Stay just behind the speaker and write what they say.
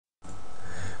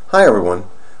Hi everyone.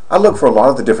 I look for a lot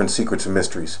of the different secrets and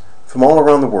mysteries from all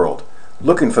around the world,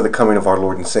 looking for the coming of our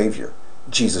Lord and Savior,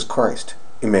 Jesus Christ,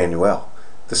 Emmanuel,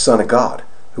 the Son of God,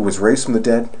 who was raised from the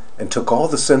dead and took all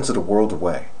the sins of the world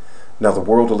away. Now the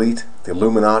world elite, the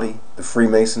Illuminati, the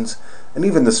Freemasons, and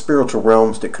even the spiritual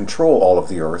realms that control all of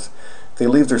the earth, they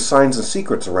leave their signs and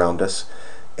secrets around us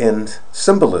in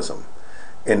symbolism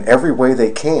in every way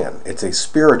they can. It's a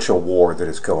spiritual war that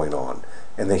is going on.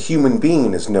 And the human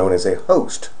being is known as a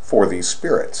host for these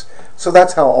spirits. So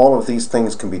that's how all of these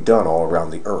things can be done all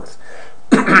around the earth.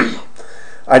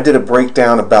 I did a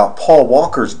breakdown about Paul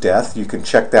Walker's death. You can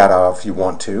check that out if you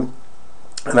want to.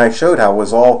 And I showed how it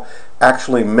was all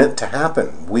actually meant to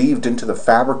happen, weaved into the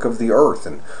fabric of the earth,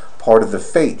 and part of the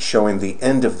fate showing the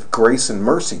end of grace and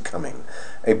mercy coming,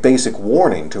 a basic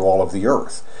warning to all of the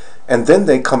earth. And then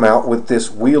they come out with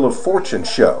this Wheel of Fortune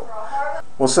show.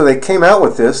 Well, so they came out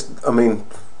with this,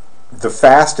 the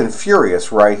Fast and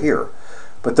Furious right here.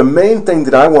 But the main thing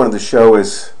that I wanted to show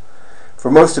is,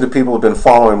 for most of the people who have been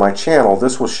following my channel,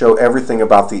 this will show everything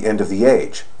about the end of the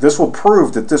age. This will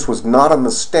prove that this was not a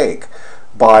mistake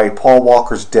by Paul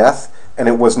Walker's death, and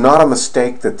it was not a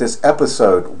mistake that this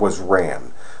episode was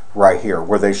ran right here,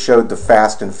 where they showed the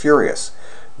Fast and Furious.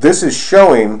 This is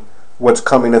showing what's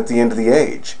coming at the end of the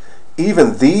age.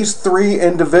 Even these three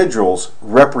individuals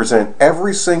represent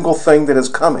every single thing that is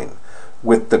coming,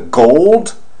 with the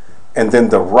gold, and then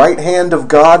the right hand of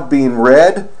God being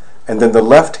red, and then the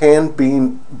left hand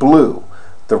being blue,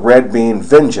 the red being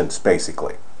vengeance,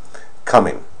 basically,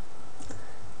 coming.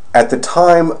 At the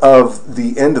time of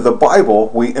the end of the Bible,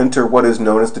 we enter what is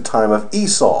known as the time of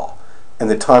Esau, and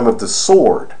the time of the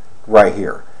sword, right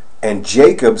here. And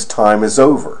Jacob's time is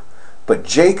over. But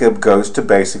Jacob goes to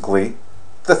basically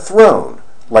the throne,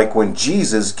 like when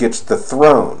Jesus gets the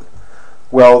throne.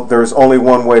 Well, there's only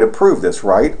one way to prove this,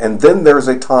 right? And then there's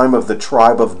a time of the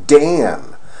tribe of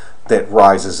Dan that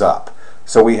rises up.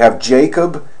 So we have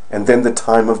Jacob and then the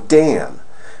time of Dan.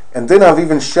 And then I've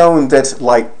even shown that,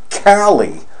 like,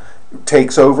 Kali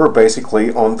takes over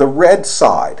basically on the red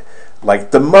side, like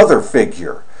the mother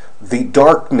figure, the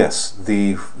darkness,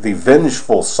 the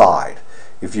vengeful side,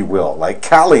 if you will, like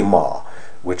Kali Ma,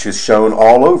 which is shown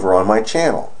all over on my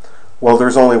channel. Well,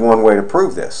 there's only one way to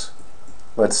prove this.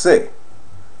 Let's see.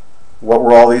 What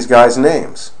were all these guys'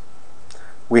 names?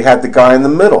 We had the guy in the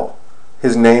middle.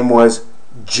 His name was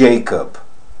Jacob.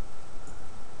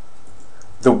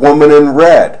 The woman in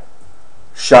red,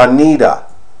 Shanita,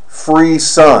 free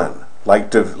son,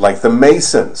 like the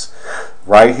Masons,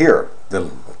 right here.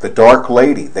 The dark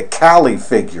lady, the Kali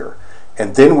figure.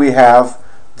 And then we have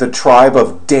the tribe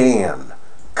of Dan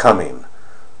coming,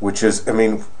 which is,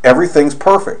 everything's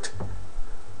perfect.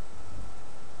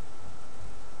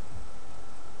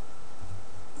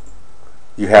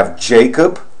 You have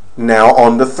Jacob now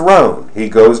on the throne. He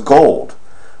goes gold.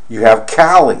 You have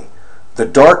Kali, the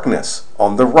darkness,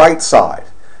 on the right side.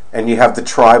 And you have the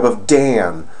tribe of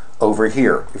Dan over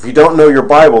here. If you don't know your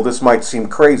Bible, this might seem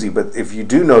crazy, but if you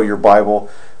do know your Bible,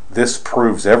 this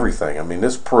proves everything.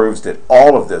 This proves that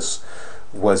all of this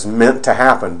was meant to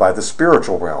happen by the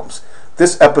spiritual realms.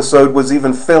 This episode was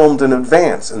even filmed in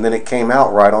advance, and then it came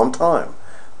out right on time.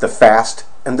 The Fast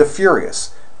and the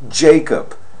Furious.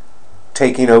 Jacob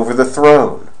taking over the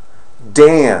throne.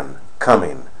 Dan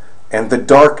coming. And the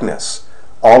darkness.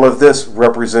 All of this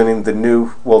representing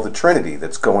the Trinity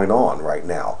that's going on right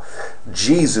now.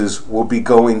 Jesus will be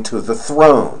going to the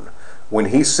throne. When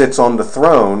he sits on the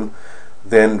throne,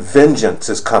 then vengeance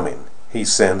is coming. He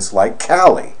sends like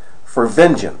Kali for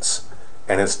vengeance.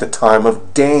 And it's the time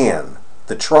of Dan,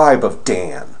 the tribe of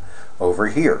Dan, over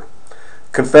here.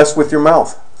 Confess with your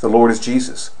mouth, the Lord is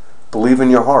Jesus. Believe in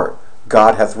your heart,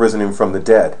 God hath risen him from the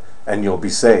dead, and you'll be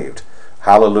saved.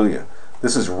 Hallelujah.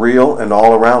 This is real and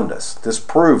all around us. This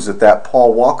proves that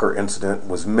Paul Walker incident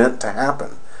was meant to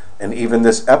happen. And even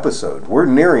this episode, we're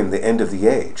nearing the end of the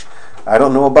age. I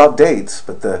don't know about dates,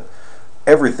 but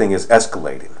everything is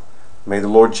escalating. May the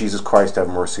Lord Jesus Christ have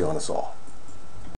mercy on us all.